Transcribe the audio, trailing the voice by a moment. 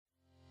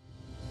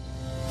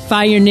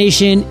Fire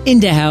Nation,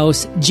 in the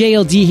house,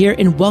 JLD here,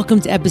 and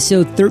welcome to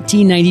episode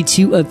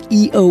 1392 of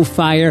EO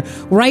Fire,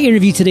 where I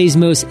interview today's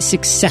most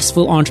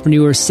successful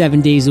entrepreneurs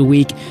 7 days a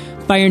week.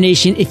 Fire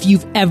Nation, if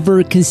you've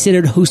ever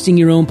considered hosting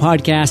your own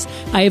podcast,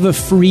 I have a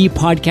free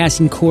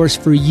podcasting course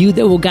for you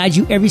that will guide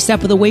you every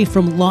step of the way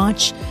from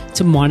launch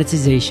to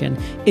monetization.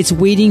 It's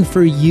waiting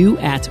for you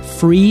at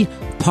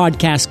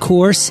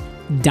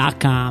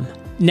freepodcastcourse.com.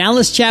 Now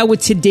let's chat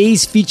with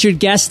today's featured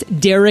guest,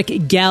 Derek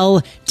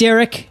Gehl.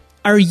 Derek,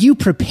 are you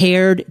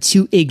prepared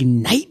to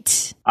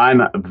ignite?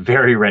 I'm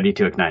very ready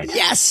to ignite.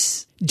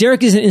 Yes!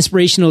 Derek is an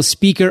inspirational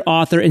speaker,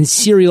 author, and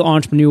serial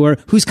entrepreneur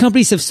whose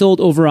companies have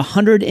sold over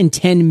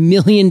 $110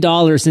 million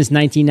since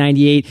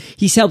 1998.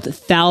 He's helped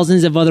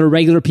thousands of other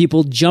regular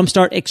people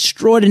jumpstart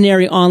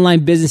extraordinary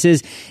online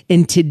businesses.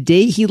 And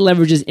today he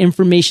leverages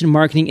information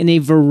marketing in a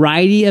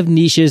variety of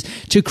niches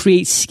to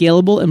create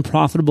scalable and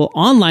profitable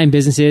online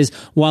businesses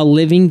while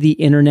living the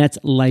internet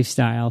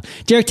lifestyle.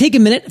 Derek, take a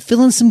minute,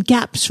 fill in some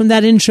gaps from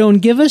that intro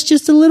and give us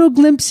just a little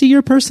glimpse of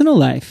your personal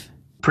life.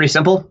 Pretty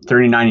simple.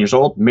 39 years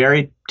old,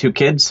 married, 2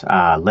 kids,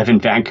 live in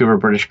Vancouver,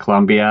 British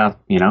Columbia.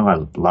 You know,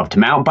 I love to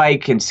mountain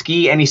bike and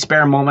ski. Any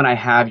spare moment I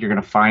have, you're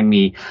going to find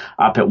me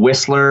up at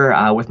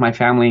Whistler with my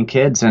family and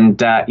kids. And,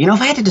 you know,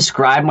 if I had to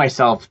describe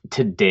myself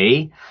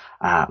today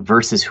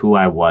versus who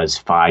I was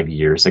 5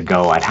 years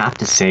ago, I'd have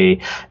to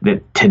say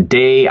that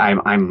today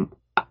I'm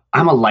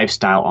a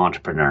lifestyle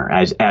entrepreneur,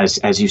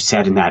 as you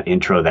said in that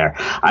intro there.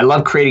 I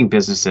love creating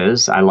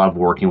businesses. I love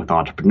working with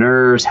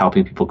entrepreneurs,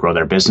 helping people grow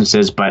their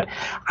businesses. But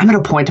I'm at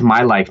a point in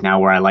my life now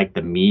where I like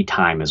the me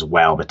time as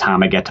well, the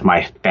time I get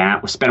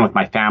to spend with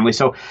my family.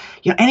 So,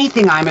 you know,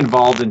 anything I'm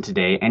involved in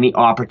today, any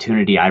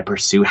opportunity I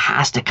pursue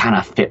has to kind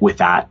of fit with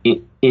that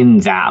in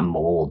that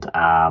mold.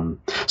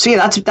 So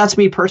yeah, that's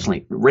me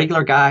personally.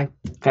 Regular guy,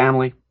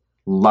 family,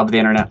 love the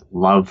internet,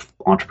 love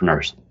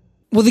entrepreneurs.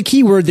 Well, the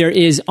key word there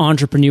is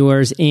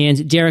entrepreneurs.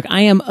 And Derek,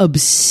 I am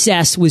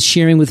obsessed with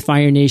sharing with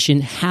Fire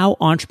Nation how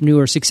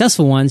entrepreneurs,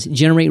 successful ones,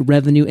 generate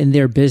revenue in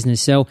their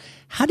business. So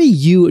how do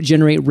you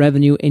generate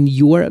revenue in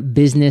your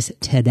business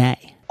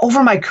today?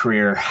 Over my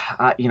career,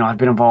 you know, I've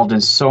been involved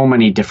in so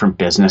many different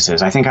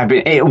businesses. I think I've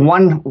been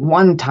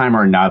one time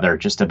or another,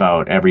 just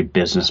about every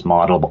business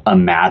model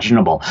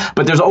imaginable.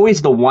 But there's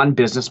always the one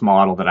business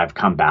model that I've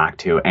come back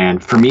to.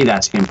 And for me,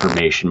 that's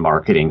information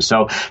marketing.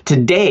 So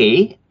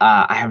today,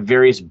 I have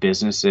various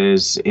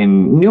businesses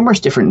in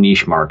numerous different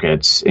niche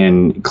markets,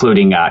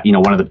 including, you know,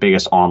 one of the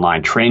biggest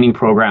online training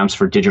programs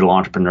for digital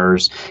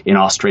entrepreneurs in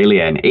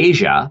Australia and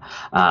Asia,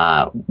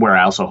 where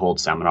I also hold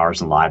seminars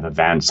and live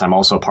events. I'm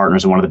also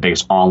partners in one of the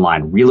biggest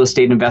online real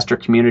estate investor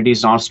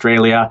communities in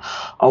Australia,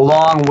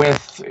 along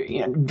with,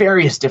 you know,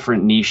 various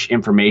different niche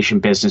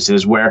information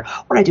businesses where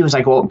what I do is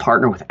I go out and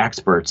partner with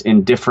experts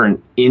in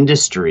different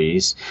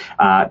industries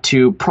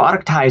to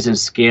productize and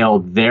scale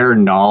their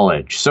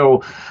knowledge.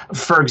 So,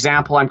 for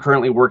example, I'm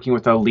currently working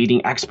with a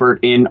leading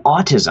expert in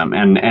autism,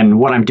 and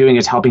what I'm doing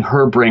is helping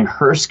her bring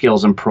her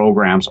skills and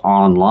programs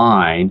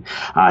online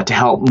to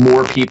help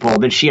more people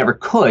than she ever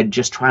could,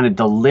 just trying to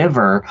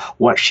deliver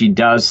what she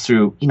does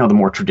through, you know, the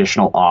more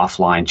traditional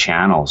offline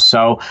channels.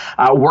 So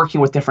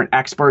working with different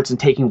experts and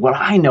taking what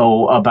I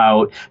know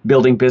about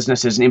building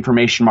businesses and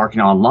information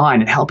marketing online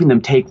and helping them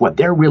take what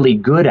they're really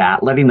good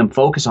at, letting them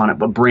focus on it,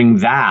 but bring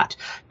that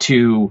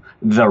to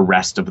the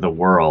rest of the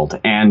world.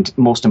 And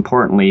most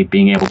importantly,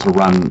 being able to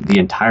run the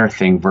entire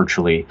thing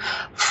virtually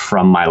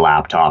from my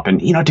laptop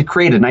and, you know, to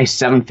create a nice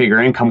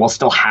 7-figure income while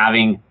still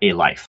having a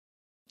life.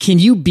 Can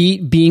you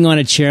beat being on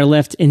a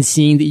chairlift and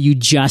seeing that you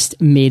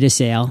just made a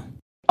sale?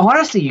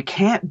 Honestly, you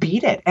can't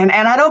beat it. And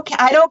I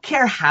don't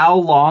care how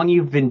long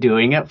you've been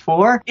doing it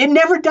for. It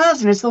never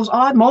does. And it's those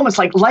odd moments,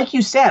 like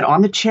you said,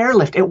 on the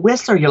chairlift at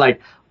Whistler, you're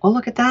like, oh,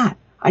 look at that.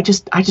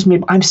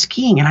 I'm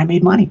skiing and I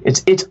made money.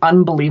 It's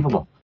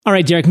unbelievable. All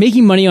right, Derek,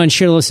 making money on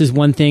chairlifts is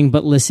one thing,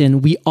 but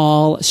listen, we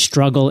all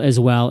struggle as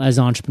well as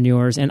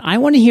entrepreneurs. And I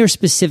want to hear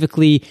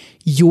specifically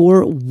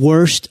your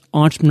worst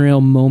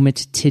entrepreneurial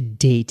moment to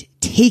date.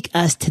 Take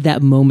us to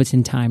that moment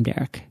in time,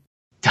 Derek.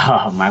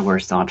 Oh, my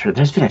worst entrepreneur.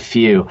 There's been a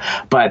few,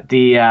 but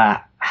and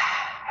I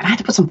had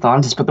to put some thought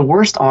into this, but the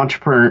worst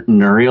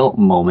entrepreneurial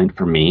moment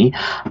for me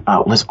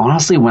was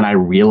honestly when I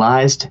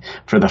realized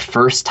for the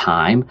first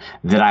time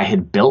that I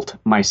had built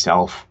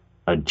myself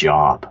a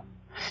job.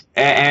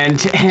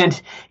 And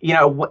you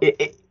know,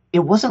 it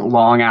wasn't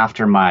long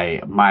after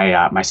my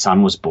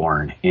son was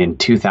born in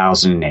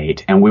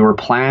 2008, and we were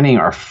planning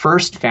our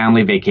first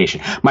family vacation.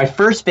 My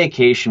first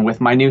vacation with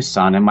my new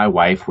son and my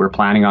wife. We're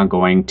planning on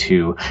going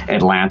to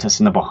Atlantis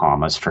in the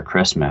Bahamas for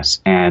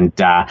Christmas. And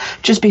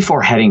just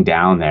before heading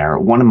down there,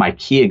 one of my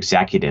key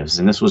executives,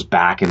 and this was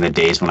back in the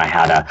days when I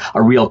had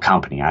a real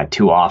company. I had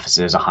 2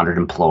 offices, 100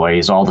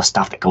 employees, all the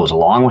stuff that goes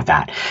along with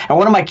that. And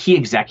one of my key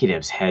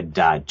executives had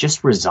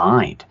just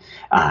resigned.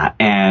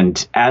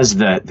 And as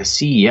the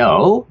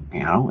CEO,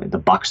 you know, the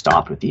buck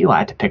stopped with you. I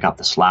had to pick up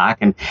the slack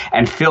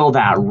and fill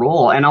that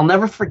role. And I'll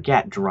never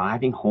forget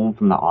driving home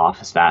from the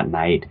office that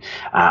night,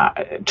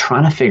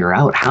 trying to figure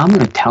out how I'm going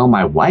to tell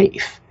my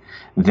wife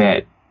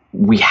that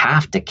we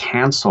have to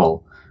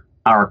cancel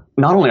not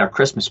only our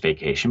Christmas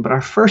vacation, but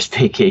our first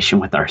vacation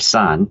with our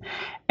son.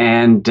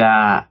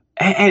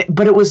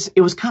 But it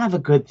was kind of a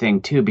good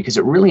thing too, because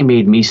it really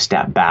made me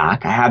step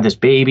back. I had this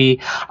baby,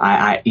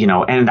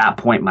 and at that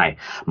point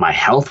my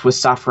health was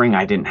suffering.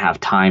 I didn't have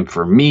time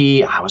for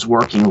me. I was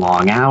working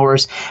long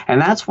hours.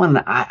 And that's when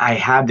I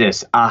had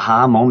this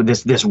aha moment,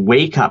 this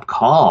wake up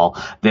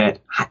call that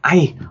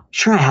I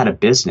had a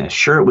business.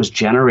 Sure, it was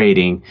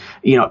generating,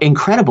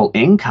 incredible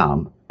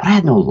income, but I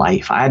had no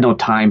life. I had no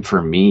time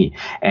for me.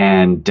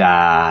 And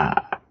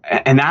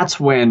that's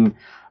when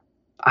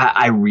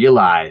I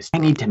realized I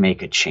need to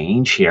make a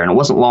change here. And it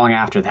wasn't long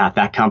after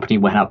that company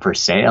went up for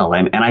sale,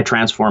 and I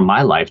transformed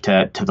my life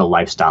to the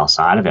lifestyle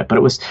side of it. But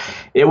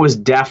it was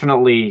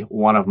definitely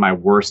one of my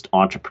worst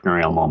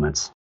entrepreneurial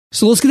moments.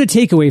 So let's get a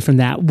takeaway from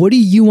that. What do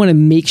you want to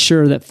make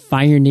sure that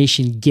Fire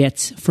Nation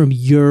gets from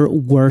your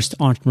worst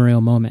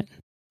entrepreneurial moment?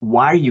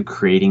 Why are you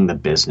creating the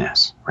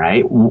business,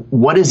 right?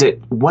 What is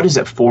it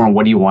for, and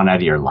what do you want out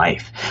of your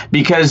life?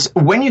 Because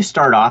when you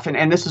start off,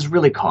 and this is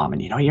really common,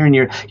 you're in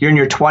your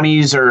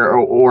 20s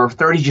or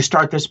 30s, you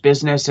start this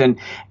business,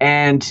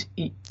 and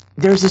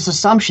there's this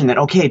assumption that,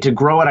 okay, to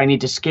grow it, I need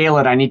to scale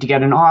it, I need to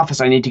get an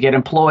office, I need to get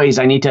employees,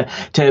 I need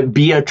to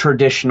be a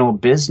traditional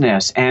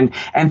business, and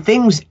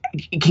things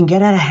can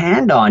get out of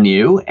hand on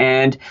you,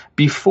 and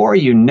before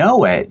you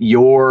know it,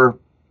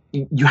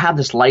 you have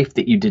this life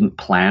that you didn't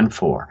plan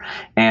for.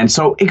 And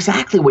so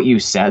exactly what you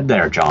said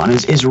there, John,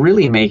 is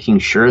really making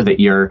sure that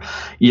you're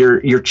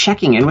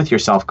checking in with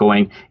yourself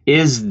going,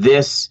 does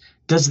this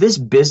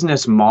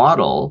business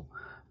model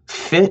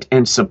fit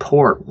and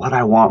support what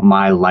I want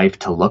my life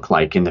to look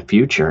like in the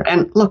future?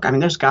 And look,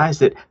 there's guys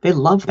that they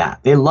love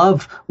that. They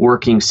love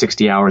working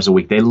 60 hours a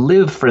week. They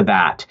live for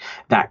that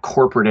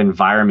corporate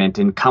environment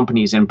and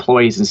companies,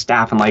 employees and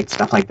staff and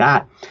stuff like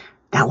that.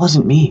 That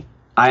wasn't me.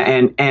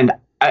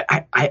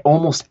 I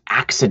almost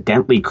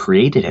accidentally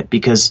created it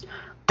because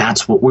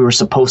that's what we were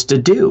supposed to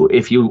do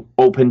if you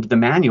opened the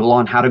manual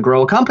on how to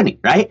grow a company,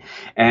 right?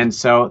 And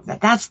so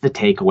that's the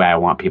takeaway I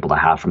want people to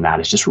have from that,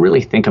 is just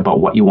really think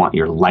about what you want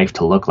your life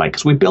to look like,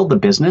 because we build the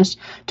business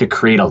to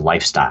create a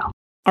lifestyle.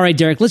 All right,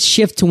 Derek, let's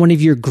shift to one of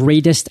your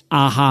greatest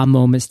aha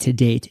moments to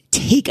date.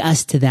 Take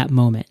us to that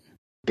moment.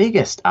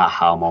 Biggest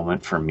aha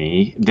moment for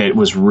me that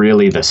was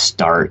really the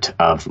start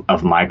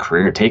of my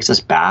career. It takes us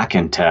back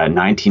into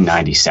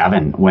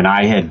 1997 when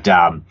I had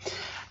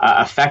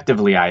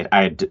effectively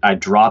I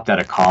dropped out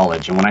of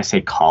college. And when I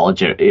say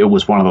college, it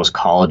was one of those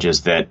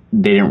colleges that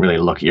they didn't really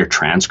look at your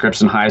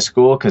transcripts in high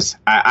school, because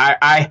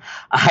I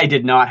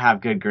did not have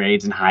good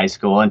grades in high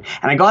school. And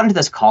I got into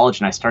this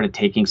college and I started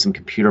taking some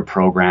computer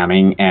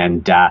programming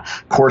and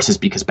courses,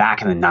 because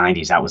back in the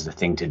 90s, that was the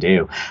thing to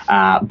do.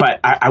 But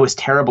I was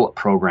terrible at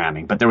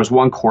programming. But there was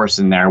one course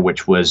in there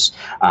which was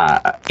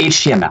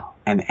HTML.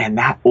 And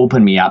that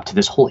opened me up to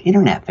this whole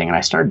internet thing. And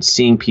I started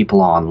seeing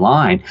people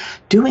online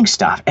doing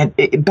stuff. And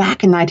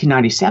back in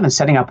 1997,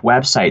 setting up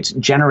websites,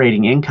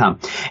 generating income.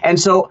 And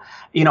so,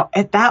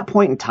 at that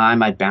point in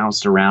time, I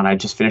bounced around. I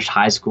just finished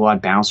high school. I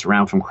bounced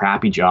around from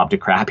crappy job to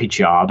crappy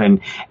job.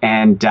 And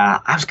I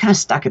was kind of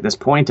stuck at this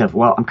point of,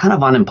 well, I'm kind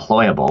of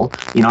unemployable.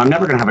 I'm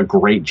never going to have a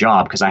great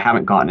job because I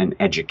haven't gotten an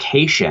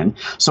education.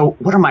 So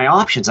what are my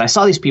options? I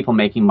saw these people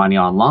making money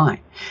online.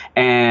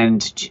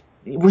 And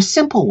it was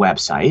simple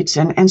websites.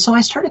 And so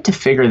I started to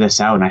figure this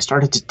out, and I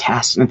started to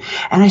test, and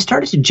I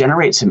started to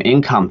generate some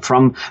income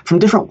from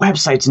different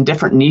websites and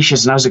different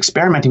niches. And I was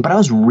experimenting, but I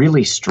was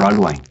really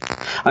struggling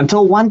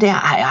until one day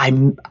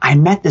I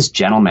met this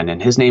gentleman,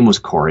 and his name was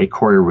Corey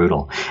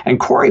Rudel. And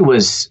Corey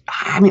was,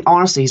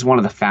 honestly, he's one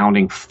of the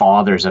founding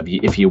fathers of,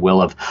 if you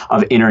will, of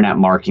internet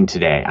marketing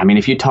today.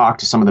 If you talk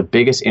to some of the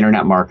biggest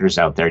internet marketers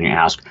out there and you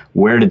ask,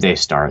 where did they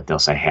start? They'll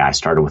say, hey, I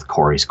started with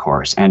Corey's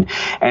course. And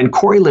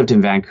Corey lived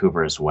in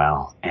Vancouver as well.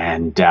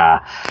 And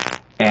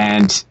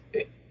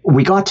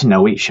we got to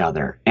know each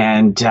other,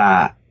 and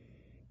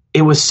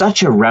it was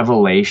such a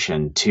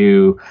revelation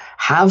to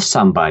have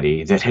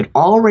somebody that had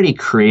already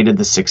created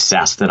the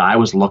success that I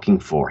was looking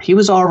for. He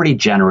was already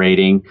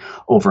generating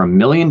over $1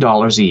 million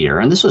a year,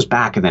 and this was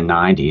back in the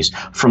 90s,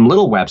 from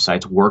little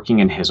websites working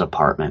in his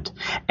apartment.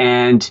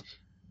 And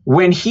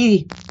when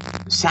he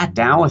sat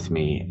down with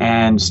me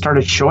and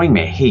started showing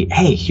me,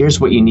 hey, here's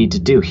what you need to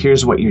do,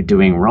 here's what you're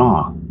doing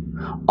wrong,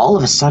 all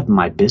of a sudden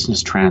my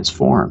business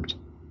transformed.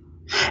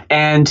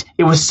 And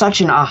it was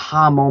such an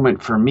aha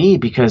moment for me,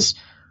 because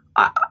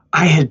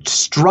I had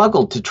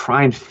struggled to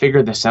try and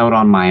figure this out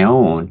on my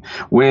own,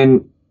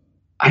 when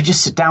I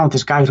just sit down with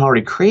this guy who's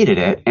already created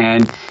it,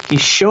 and he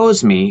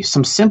shows me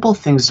some simple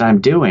things that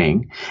I'm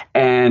doing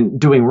and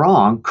doing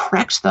wrong,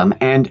 corrects them,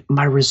 and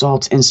my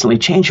results instantly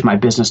changed. My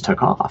business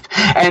took off.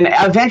 And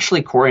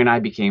eventually Corey and I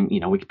became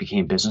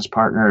business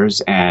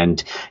partners,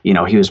 and,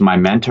 he was my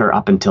mentor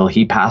up until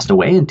he passed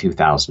away in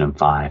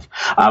 2005.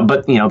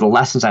 But the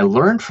lessons I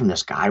learned from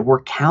this guy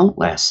were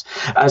countless.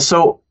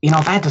 So if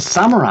I had to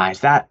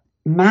summarize that,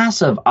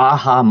 massive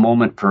aha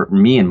moment for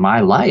me in my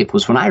life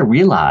was when I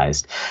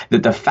realized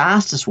that the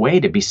fastest way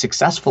to be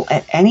successful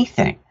at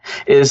anything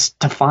is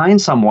to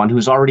find someone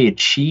who's already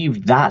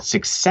achieved that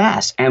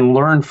success and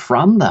learn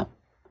from them.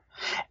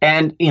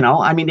 And,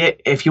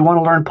 if you want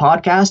to learn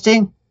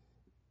podcasting,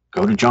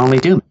 go to John Lee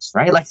Dumas,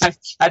 right? Like,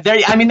 that's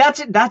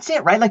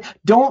it, right? Like,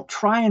 don't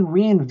try and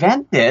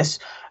reinvent this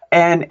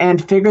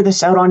and figure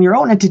this out on your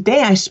own. And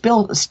today I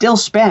still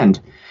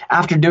spend,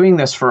 after doing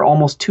this for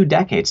almost 2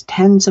 decades,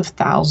 tens of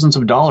thousands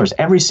of dollars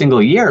every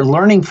single year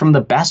learning from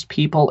the best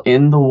people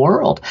in the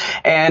world.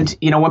 And,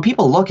 when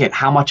people look at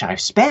how much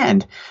I've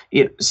spent,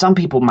 some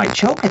people might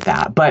choke at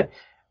that, but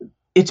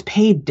it's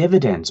paid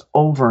dividends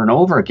over and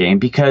over again,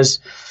 because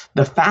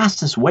the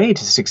fastest way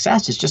to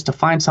success is just to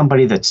find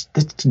somebody that's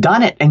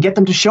done it and get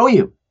them to show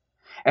you.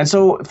 And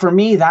so for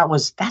me,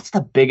 that's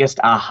the biggest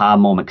aha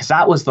moment, because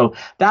that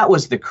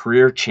was the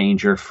career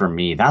changer for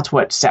me. That's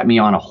what set me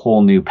on a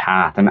whole new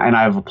path. And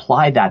I've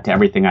applied that to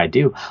everything I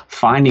do,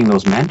 finding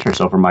those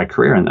mentors over my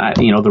career. And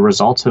the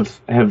results have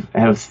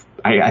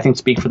I think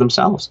speak for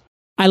themselves.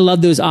 I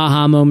love those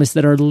aha moments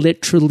that are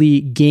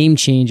literally game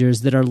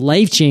changers, that are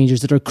life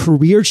changers, that are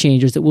career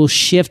changers, that will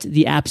shift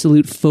the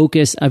absolute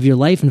focus of your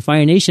life. And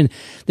Fire Nation,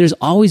 there's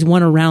always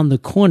one around the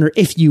corner.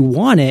 If you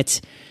want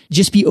it,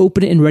 just be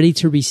open and ready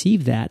to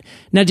receive that.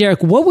 Now,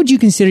 Derek, what would you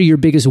consider your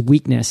biggest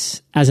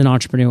weakness as an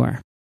entrepreneur?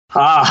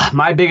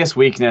 My biggest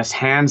weakness,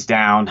 hands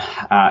down,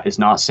 is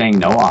not saying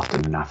no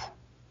often enough.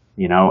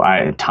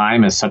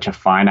 Time is such a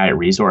finite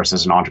resource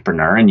as an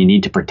entrepreneur, and you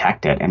need to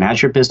protect it. And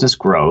as your business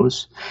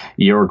grows,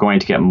 you're going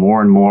to get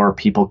more and more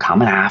people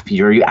coming after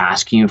you,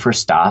 asking you for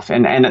stuff.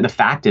 And the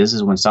fact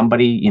is when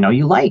somebody,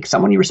 you like,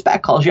 someone you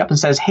respect, calls you up and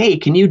says, hey,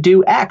 can you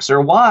do X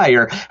or Y,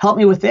 or help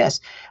me with this?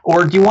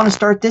 Or do you want to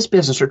start this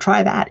business or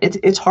try that?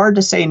 It's hard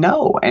to say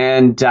no.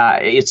 And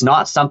it's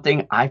not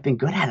something I've been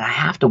good at. I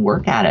have to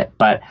work at it.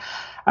 But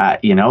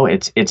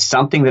it's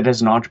something that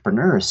as an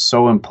entrepreneur is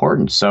so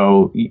important.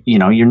 So,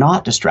 you're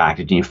not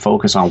distracted and you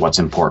focus on what's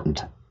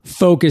important.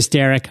 Focus,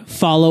 Derek.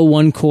 Follow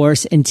one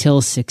course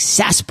until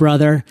success,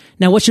 brother.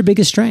 Now, what's your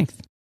biggest strength?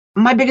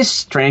 My biggest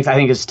strength, I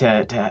think, is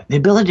to the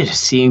ability to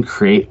see and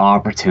create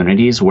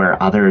opportunities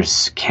where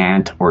others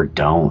can't or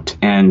don't.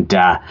 And,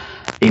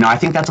 I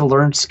think that's a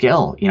learned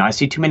skill. I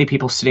see too many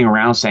people sitting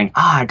around saying,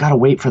 I got to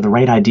wait for the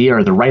right idea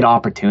or the right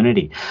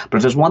opportunity. But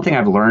if there's one thing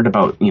I've learned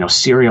about,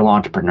 serial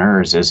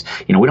entrepreneurs is,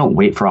 we don't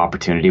wait for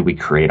opportunity, we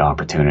create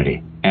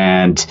opportunity.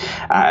 And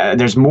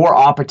there's more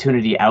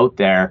opportunity out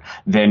there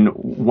than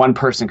one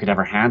person could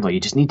ever handle.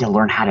 You just need to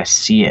learn how to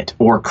see it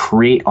or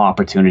create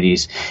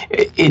opportunities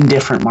in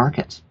different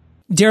markets.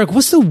 Derek,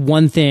 what's the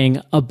one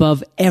thing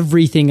above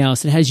everything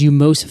else that has you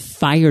most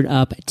fired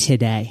up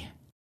today?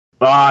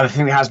 The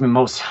thing that has me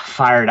most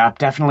fired up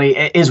definitely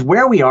is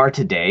where we are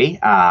today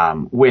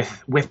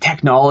with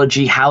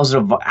technology,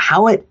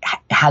 how it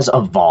has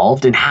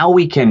evolved, and how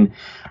we can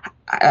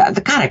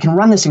I can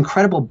run this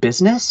incredible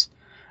business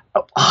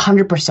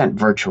 100%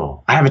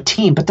 virtual. I have a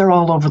team, but they're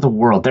all over the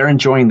world. They're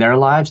enjoying their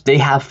lives. They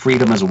have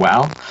freedom as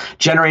well,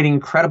 generating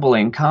incredible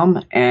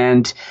income.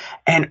 And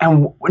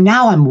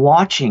now I'm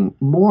watching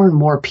more and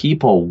more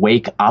people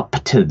wake up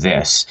to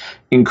this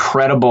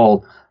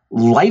incredible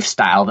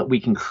lifestyle that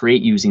we can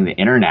create using the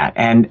internet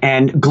and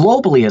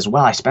globally as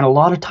well. I spent a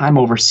lot of time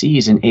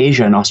overseas in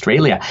Asia and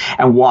Australia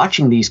and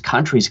watching these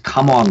countries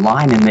come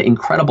online and the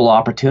incredible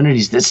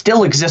opportunities that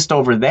still exist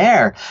over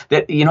there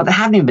that, that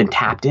haven't even been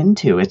tapped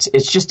into. It's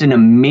just an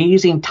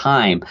amazing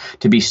time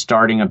to be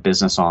starting a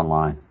business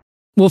online.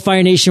 Well,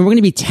 Fire Nation, we're going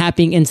to be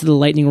tapping into the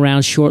lightning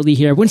round shortly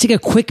here. We're going to take a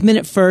quick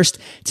minute first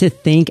to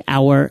thank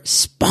our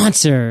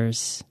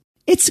sponsors.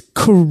 It's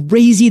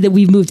crazy that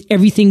we've moved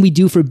everything we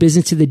do for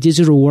business to the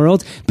digital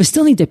world, but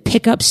still need to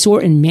pick up,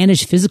 sort, and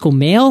manage physical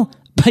mail.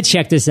 But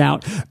check this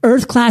out.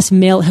 Earth Class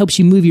Mail helps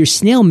you move your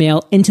snail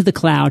mail into the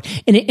cloud,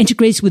 and it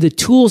integrates with the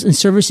tools and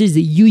services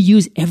that you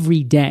use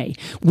every day.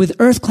 With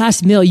Earth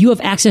Class Mail, you have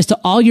access to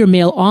all your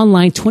mail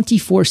online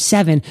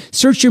 24/7.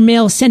 Search your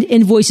mail, send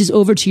invoices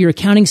over to your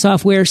accounting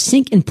software,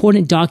 sync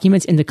important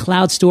documents into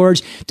cloud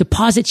storage,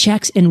 deposit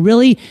checks, and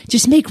really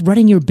just make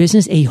running your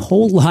business a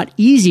whole lot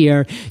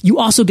easier. You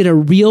also get a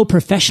real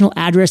professional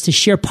address to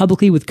share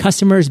publicly with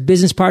customers,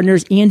 business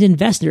partners, and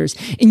investors.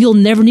 And you'll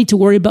never need to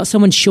worry about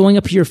someone showing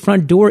up at your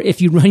front door if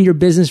you run your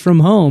business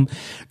from home.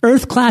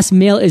 Earth Class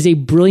Mail is a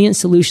brilliant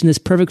solution that's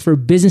perfect for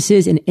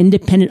businesses and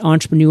independent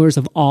entrepreneurs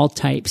of all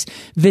types.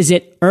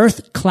 Visit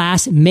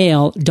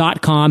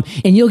earthclassmail.com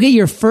and you'll get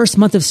your first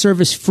month of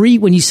service free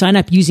when you sign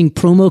up using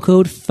promo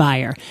code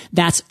FIRE.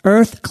 That's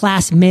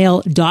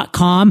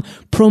earthclassmail.com,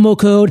 promo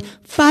code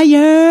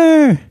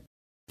FIRE.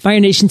 Fire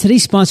Nation,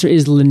 today's sponsor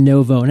is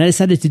Lenovo, and I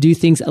decided to do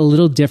things a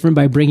little different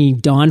by bringing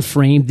Don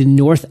Frame, the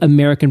North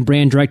American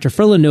brand director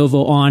for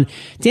Lenovo, on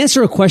to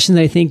answer a question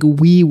that I think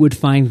we would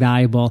find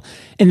valuable.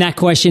 And that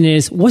question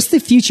is, what's the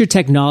future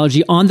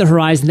technology on the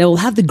horizon that will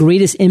have the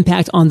greatest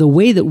impact on the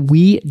way that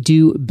we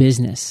do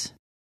business?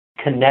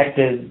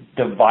 Connected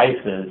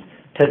devices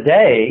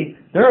Today,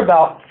 there are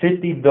about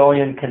 50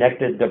 billion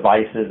connected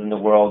devices in the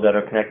world that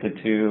are connected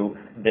to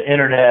the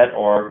internet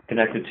or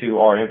connected to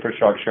our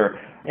infrastructure.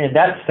 And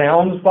that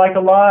sounds like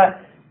a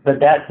lot, but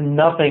that's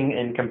nothing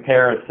in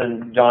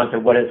comparison, John, to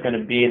what it's going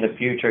to be in the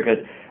future. Because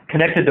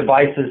connected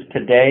devices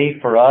today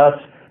for us,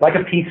 like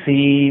a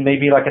PC,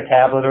 maybe like a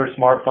tablet or a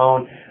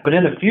smartphone, but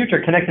in the future,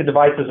 connected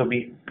devices will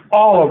be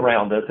all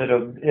around us.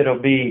 It'll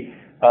be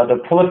they'll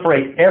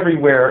proliferate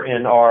everywhere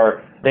in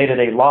our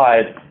day-to-day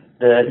lives.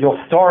 You'll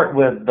start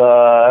with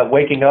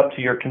waking up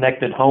to your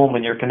connected home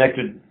and your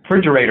connected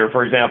refrigerator,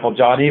 for example,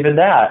 John, even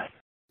that.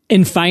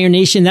 In Fire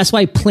Nation, that's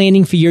why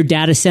planning for your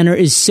data center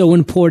is so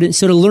important.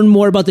 So to learn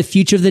more about the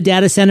future of the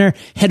data center,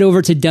 head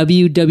over to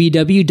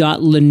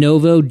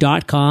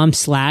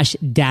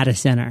www.lenovo.com/data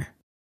center.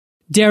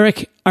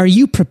 Derek, are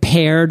you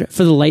prepared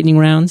for the lightning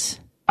rounds?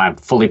 I'm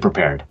fully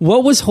prepared.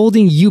 What was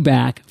holding you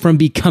back from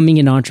becoming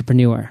an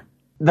entrepreneur?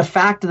 The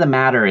fact of the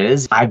matter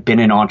is I've been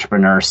an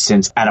entrepreneur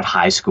since out of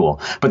high school.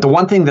 But the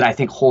one thing that I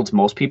think holds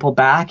most people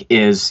back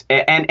is,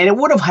 and it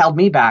would have held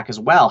me back as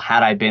well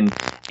had I been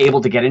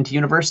able to get into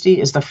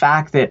university, is the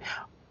fact that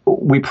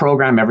we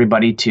program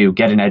everybody to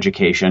get an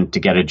education, to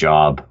get a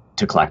job,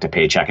 to collect a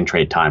paycheck and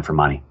trade time for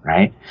money,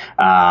 right?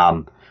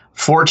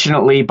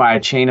 Fortunately, by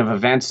a chain of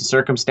events and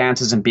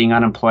circumstances and being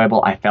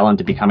unemployable, I fell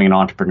into becoming an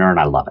entrepreneur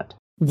and I love it.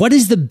 What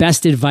is the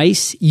best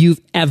advice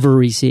you've ever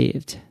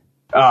received?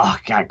 Oh,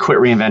 God, quit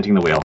reinventing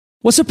the wheel.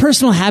 What's a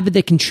personal habit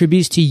that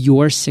contributes to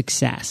your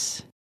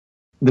success?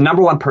 The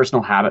number one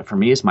personal habit for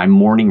me is my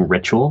morning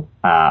ritual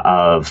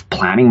of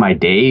planning my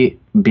day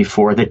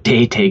before the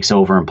day takes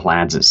over and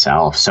plans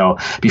itself. So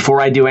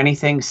before I do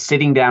anything,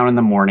 sitting down in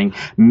the morning,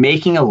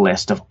 making a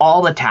list of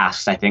all the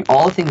tasks I think,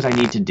 all the things I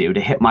need to do to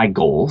hit my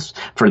goals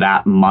for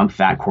that month,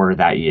 that quarter,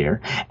 that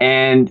year,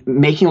 and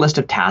making a list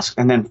of tasks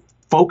and then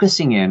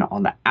focusing in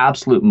on the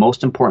absolute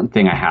most important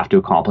thing I have to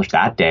accomplish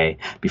that day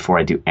before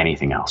I do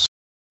anything else.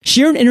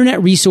 Share an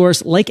internet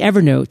resource like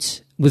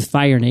Evernote with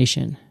Fire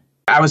Nation.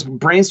 I was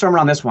brainstorming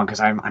on this one because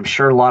I'm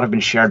sure a lot have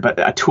been shared, but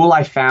a tool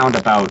I found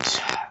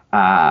about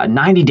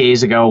 90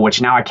 days ago,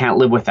 which now I can't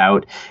live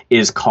without,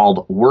 is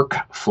called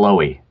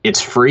Workflowy.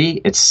 It's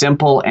free, it's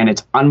simple, and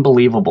it's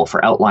unbelievable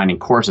for outlining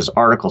courses,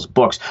 articles,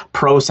 books,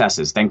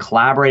 processes, then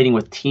collaborating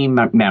with team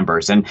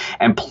members and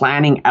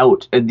planning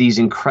out these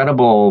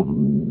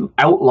incredible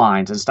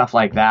outlines and stuff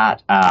like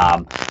that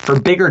for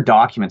bigger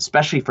documents,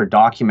 especially for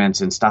documents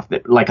and stuff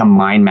that like a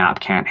mind map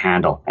can't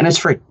handle. And it's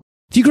free.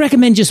 If you could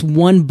recommend just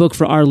one book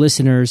for our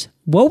listeners,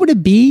 what would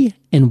it be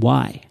and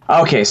why?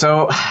 Okay,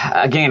 so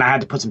again, I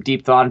had to put some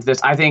deep thought into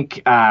this. I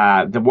think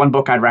the one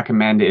book I'd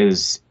recommend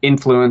is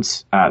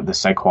Influence, the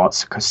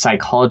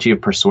Psychology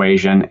of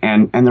Persuasion.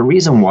 And the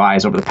reason why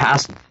is over the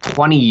past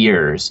 20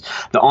 years,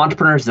 the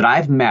entrepreneurs that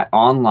I've met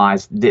online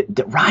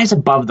that rise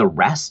above the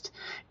rest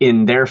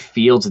in their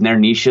fields and their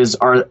niches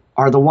are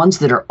the ones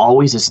that are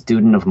always a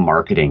student of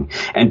marketing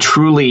and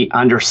truly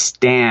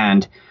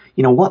understand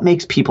what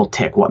makes people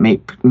tick, what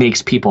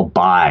makes people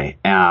buy.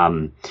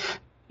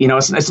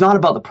 It's not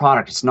about the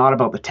product. It's not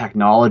about the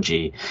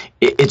technology.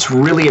 It's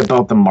really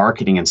about the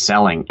marketing and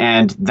selling.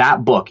 And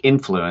that book,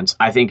 Influence,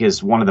 I think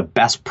is one of the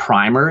best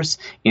primers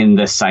in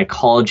the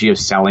psychology of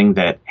selling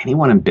that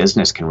anyone in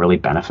business can really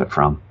benefit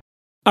from.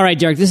 All right,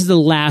 Derek, this is the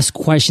last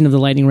question of the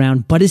lightning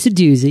round, but it's a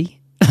doozy.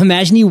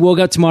 Imagine you woke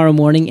up tomorrow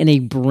morning in a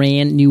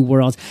brand new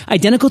world,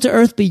 identical to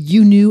Earth, but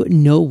you knew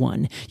no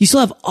one. You still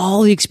have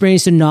all the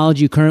experience and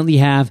knowledge you currently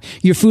have.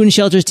 Your food and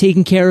shelter is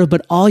taken care of,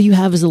 but all you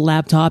have is a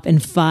laptop and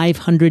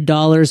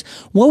 $500.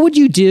 What would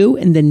you do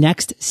in the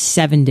next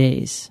 7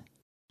 days?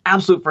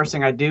 Absolute first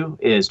thing I'd do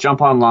is jump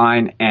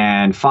online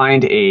and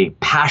find a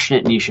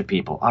passionate niche of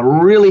people, a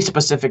really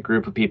specific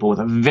group of people with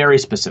a very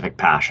specific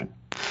passion.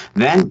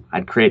 Then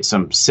I'd create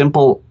some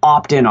simple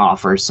opt-in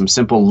offers, some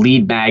simple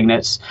lead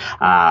magnets,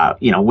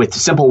 with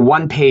simple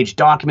one-page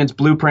documents,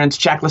 blueprints,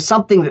 checklists,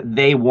 something that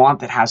they want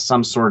that has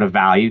some sort of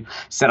value.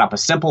 Set up a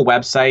simple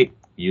website.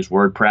 Use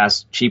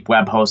WordPress, cheap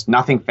web host,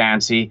 nothing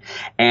fancy,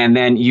 and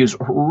then use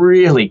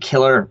really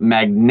killer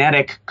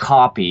magnetic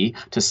copy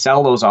to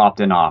sell those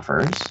opt-in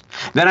offers.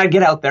 Then I'd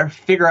get out there,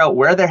 figure out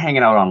where they're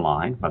hanging out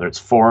online, whether it's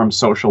forums,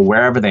 social,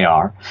 wherever they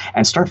are,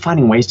 and start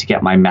finding ways to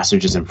get my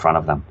messages in front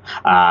of them.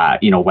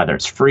 Whether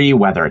it's free,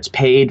 whether it's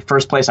paid.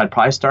 First place I'd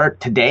probably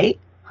start today,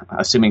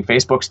 assuming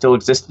Facebook still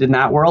existed in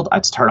that world,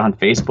 I'd start on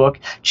Facebook,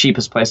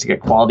 cheapest place to get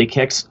quality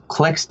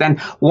clicks.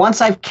 Then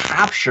once I've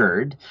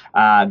captured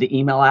the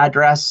email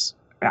address,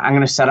 I'm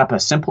going to set up a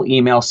simple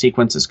email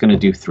sequence that's going to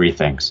do three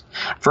things.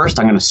 First,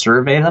 I'm going to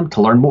survey them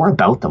to learn more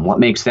about them. What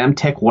makes them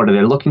tick? What are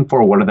they looking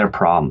for? What are their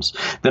problems?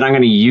 Then I'm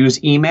going to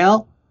use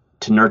email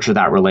to nurture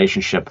that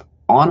relationship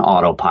on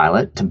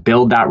autopilot, to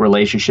build that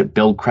relationship,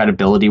 build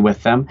credibility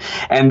with them,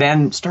 and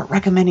then start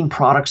recommending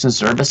products and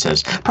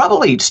services.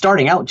 Probably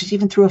starting out just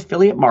even through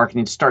affiliate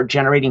marketing to start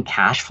generating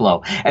cash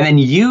flow, and then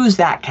use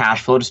that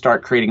cash flow to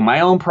start creating my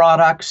own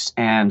products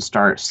and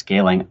start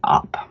scaling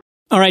up.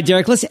 All right,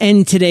 Derek, let's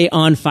end today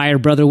on fire,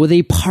 brother, with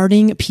a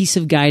parting piece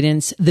of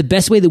guidance, the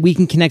best way that we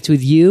can connect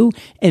with you,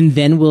 and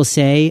then we'll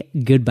say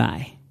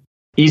goodbye.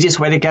 Easiest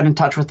way to get in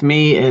touch with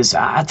me is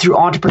through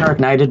Entrepreneur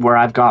Ignited, where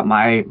I've got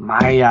my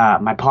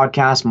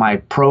podcast, my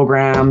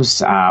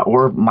programs,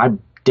 or my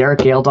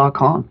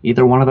DerekGehl.com,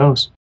 either one of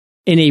those.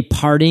 In a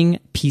parting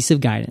piece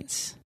of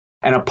guidance.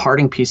 And a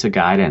parting piece of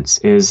guidance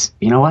is,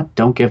 you know what?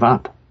 Don't give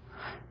up.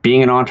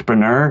 Being an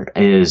entrepreneur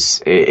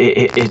it's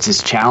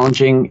as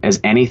challenging as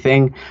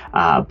anything,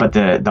 but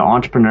the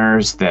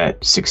entrepreneurs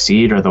that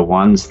succeed are the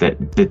ones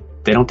that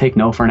they don't take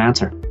no for an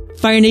answer.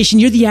 Fire Nation,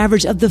 you're the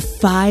average of the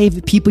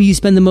 5 people you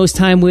spend the most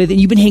time with,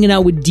 and you've been hanging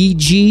out with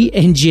DG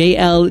and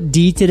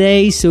JLD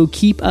today, so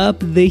keep up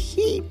the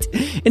heat.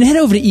 And head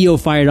over to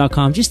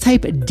eofire.com. Just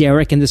type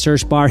Derek in the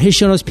search bar. His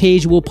show notes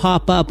page will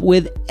pop up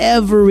with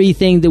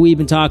everything that we've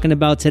been talking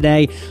about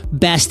today.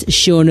 Best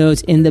show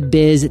notes in the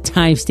biz,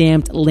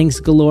 timestamped,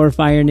 links galore,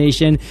 Fire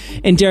Nation.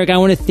 And Derek, I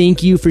want to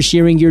thank you for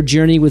sharing your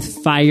journey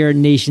with Fire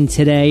Nation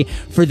today.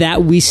 For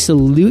that, we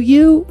salute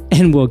you,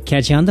 and we'll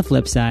catch you on the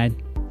flip side.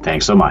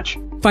 Thanks so much.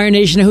 Fire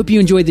Nation, I hope you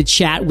enjoyed the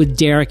chat with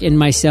Derek and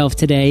myself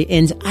today.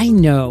 And I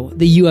know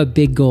that you have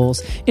big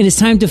goals, and it's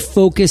time to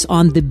focus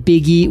on the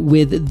biggie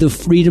with the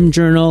Freedom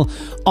Journal.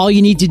 All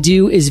you need to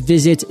do is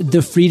visit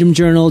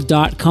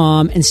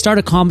thefreedomjournal.com and start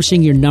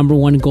accomplishing your number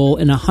one goal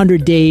in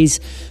 100 days.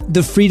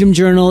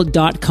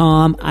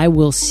 Thefreedomjournal.com. I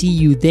will see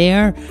you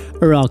there,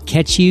 or I'll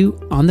catch you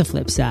on the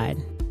flip side.